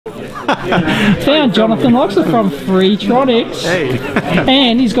Found Jonathan Oxer from Freetronics. Hey.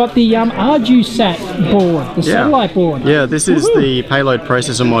 And he's got the Ardusat board, the satellite board. Yeah, this is the payload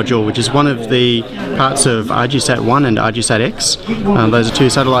processor module, which is one of the parts of Ardusat 1 and Ardusat X. Those are two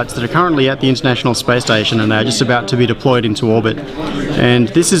satellites that are currently at the International Space Station, and they're just about to be deployed into orbit. And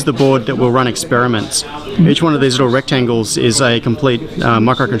this is the board that will run experiments. Each one of these little rectangles is a complete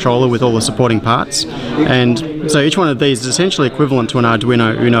microcontroller with all the supporting parts. And so each one of these is essentially equivalent to an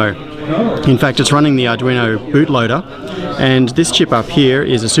Arduino Uno. In fact, it's running the Arduino bootloader, and this chip up here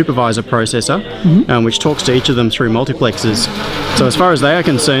is a supervisor processor, which talks to each of them through multiplexers. So as far as they are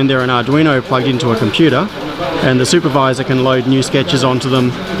concerned, they're an Arduino plugged into a computer, and the supervisor can load new sketches onto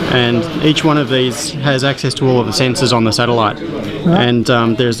them, and each one of these has access to all of the sensors on the satellite. And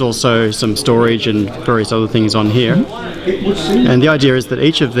there's also some storage and various other things on here. And the idea is that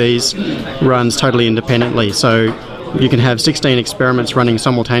each of these runs totally independently. So you can have 16 experiments running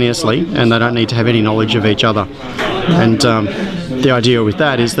simultaneously, and they don't need to have any knowledge of each other. And the idea with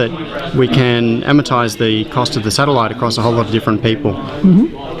that is that we can amortize the cost of the satellite across a whole lot of different people.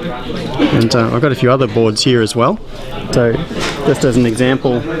 And I've got a few other boards here as well. So just as an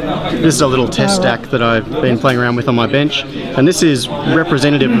example, this is a little test stack that I've been playing around with on my bench, and this is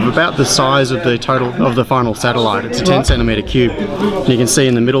representative of about the size of the final satellite. It's a 10 centimeter cube. And you can see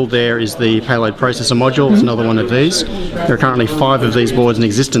in the middle there is the payload processor module. It's another one of these. There are currently 5 of these boards in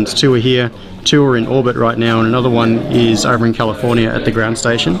existence. 2 are here, 2 are in orbit right now, and another one is over in California at the ground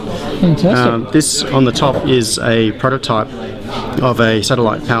station. Fantastic. This on the top is a prototype of a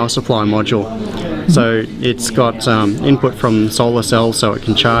satellite power supply module. So it's got input from solar cells so it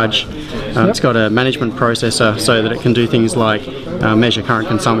can charge. It's got a management processor so that it can do things like measure current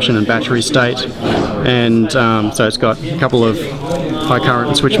consumption and battery state. And so it's got a couple of high current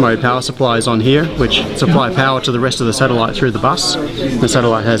and switch mode power supplies on here, which supply power to the rest of the satellite through the bus. The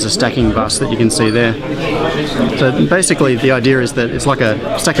satellite has a stacking bus that you can see there. So basically the idea is that it's like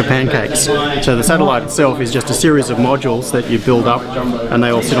a stack of pancakes. So the satellite itself is just a series of modules that you build up, and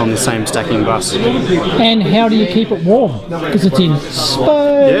they all sit on the same stacking bus. And how do you keep it warm? Because it's in space.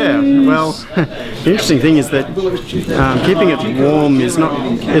 Yeah, well, the interesting thing is that keeping it warm is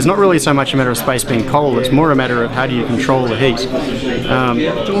not really so much a matter of space being cold. It's more a matter of how do you control the heat.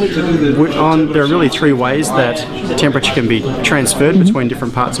 There are really 3 ways that temperature can be transferred between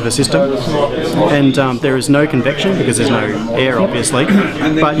different parts of a system, and there is no convection because there's no air, obviously,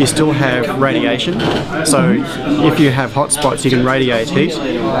 but you still have radiation. So if you have hot spots, you can radiate heat.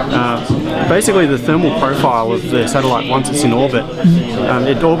 Basically, the thermal profile of the satellite once it's in orbit,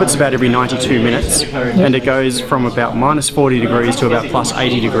 it orbits about every 92 minutes, and it goes from about minus 40 degrees to about plus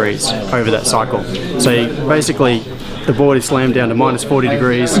 80 degrees over that cycle. So basically, the board is slammed down to minus 40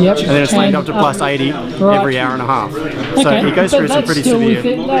 degrees, and then it's slammed up to plus 80 every hour and a half. So it goes through some pretty severe.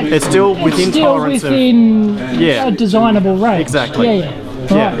 It's still within tolerance of a designable range. Exactly.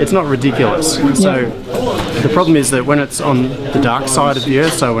 Yeah, it's not ridiculous. So the problem is that when it's on the dark side of the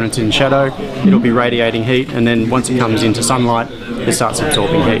Earth, so when it's in shadow, it'll be radiating heat, and then once it comes into sunlight, it starts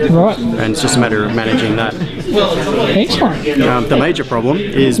absorbing heat. Right. And it's just a matter of managing that. Excellent. The major problem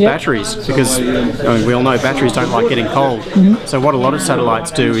is batteries, because we all know batteries don't like getting cold. So what a lot of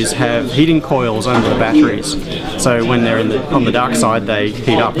satellites do is have heating coils under the batteries. So when they're on the dark side, they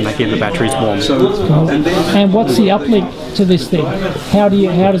heat up and they keep the batteries warm. And what's the uplink to this thing? How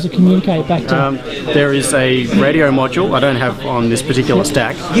does it communicate back to? There is a radio module I don't have on this particular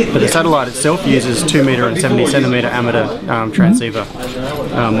stack, but the satellite itself uses 2 meter and 70 centimeter amateur transceiver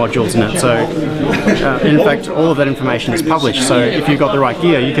modules in it. So in fact, all of that information is published. So if you've got the right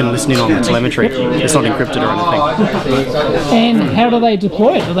gear, you can listen in on the telemetry. It's not encrypted or anything. And how do they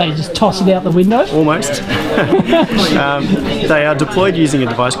deploy it? Do they just toss it out the window? Almost. They are deployed using a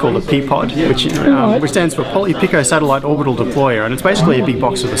device called a P-pod, which stands for Polypico Satellite Orbital Deployer, and it's basically a big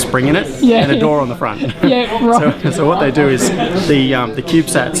box with a spring in it and a door on the front. So what they do is the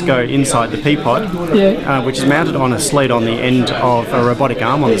CubeSats go inside the P-pod, which is mounted on a sled on the end of a robotic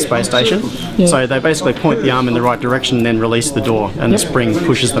arm on the space station. So they basically point the arm in the right direction and then release the door, and the spring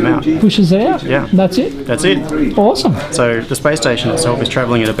pushes them out. Pushes it out? Yeah. That's it? That's it. Awesome. So the space station itself is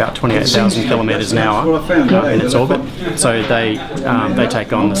travelling at about 28,000 kilometres an hour in its orbit. So they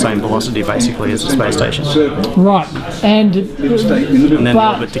take on the same velocity basically as the space station. Right. And then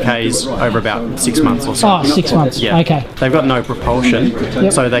the orbit decays over about 6 months or so. Oh, 6 months. Yeah. Okay. They've got no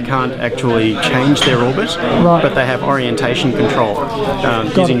propulsion, so they can't actually change their orbit, but they have orientation control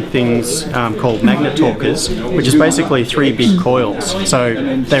using things called magnet torquers magnetors, which is basically 3 big coils. So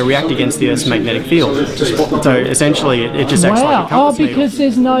they react against the Earth's magnetic field. So essentially, it just acts like a compass needle. Because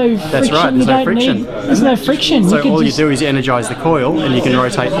there's no friction. That's right, there's no friction. There's no friction. So all you do is you energize the coil, and you can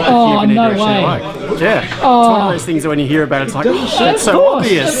rotate the cube in any direction you like. Yeah, it's one of those things that when you hear about it, it's like, oh shit, it's so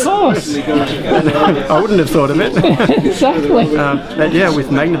obvious. Of course. I wouldn't have thought of it. Exactly. But yeah,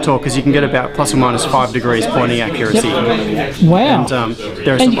 with magnet torquers, you can get about plus or minus 5 degrees pointing accuracy. Wow. And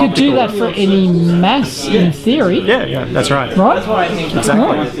there are and some you could do that for any mass in theory. Yeah, that's right. Right? Exactly.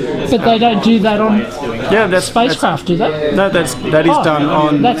 Right. But they don't do that on spacecraft, do they? No, that is done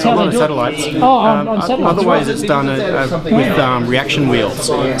on a lot of satellites. On satellites. Otherwise, it's done with reaction wheels.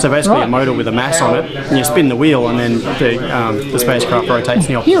 So basically, a motor with a mass on it, and you spin the wheel, and then the spacecraft rotates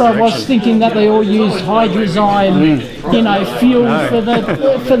in the opposite direction. Here I was thinking that they all use hydrazine, fuel for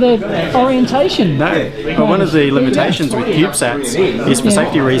the orientation. No, but one of the limitations with CubeSats is for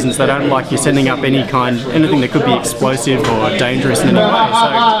safety reasons. They don't like you sending up anything that could be explosive or dangerous in any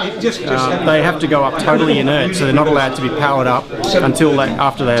way. So they have to go up totally inert, so they're not allowed to be powered up until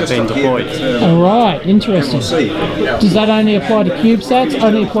after they have been deployed. All right, interesting. Does that only apply to CubeSats?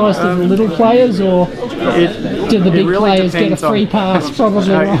 Only applies to the little players, or do the big players get a free pass?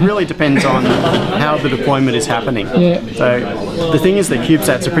 Probably. It really depends on how the deployment is happening. Yeah. So the thing is that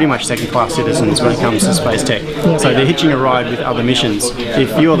CubeSats are pretty much second-class citizens when it comes to space tech. Yeah. So they're hitching a ride with other missions.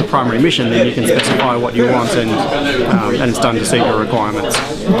 If you're the primary mission, then you can specify what you want, and it's done to suit your requirements.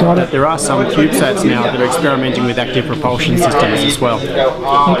 Got it. There are some CubeSats now that are experimenting with active propulsion systems as well.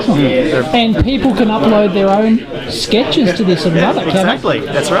 And people can upload their own sketches to this and run it, Exactly,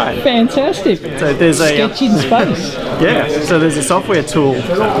 that's right. Fantastic. So there's sketch in space. Yeah, so there's a software tool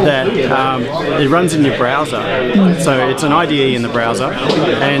that it runs in your browser. So it's an IDE in the browser,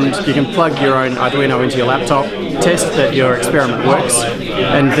 and you can plug your own Arduino into your laptop, test that your experiment works,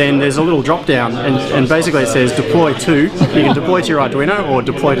 and then there's a little drop down, and basically it says deploy to. You can deploy to your Arduino or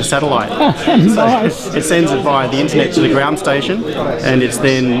deploy to satellite. Nice. So it sends it via the internet to the ground station, and it's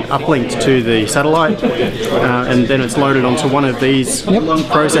then uplinked to the satellite, and then it's loaded onto one of these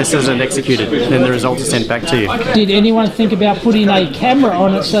processors and executed, and then the results are sent back to you. Did anyone think about putting a camera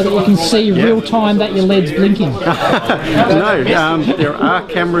on it so that you can see real time that your LED's blinking? No, there are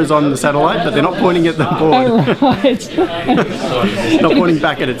cameras on the satellite, but they're not pointing at the board. Oh, right. Not pointing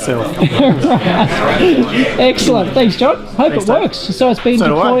back at itself. Right. Excellent. Thanks, John. Hope it works. So it's been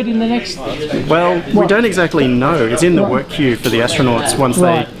deployed in the next... Well, we don't exactly know. It's in the work queue for the astronauts once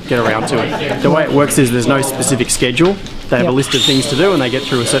they get around to it. The way it works is there's no specific schedule. They have a list of things to do, and they get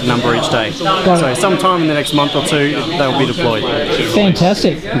through a certain number each day. So sometime in the next month or two, they'll be deployed.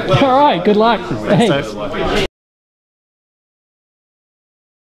 Fantastic. All right, good luck. Thanks.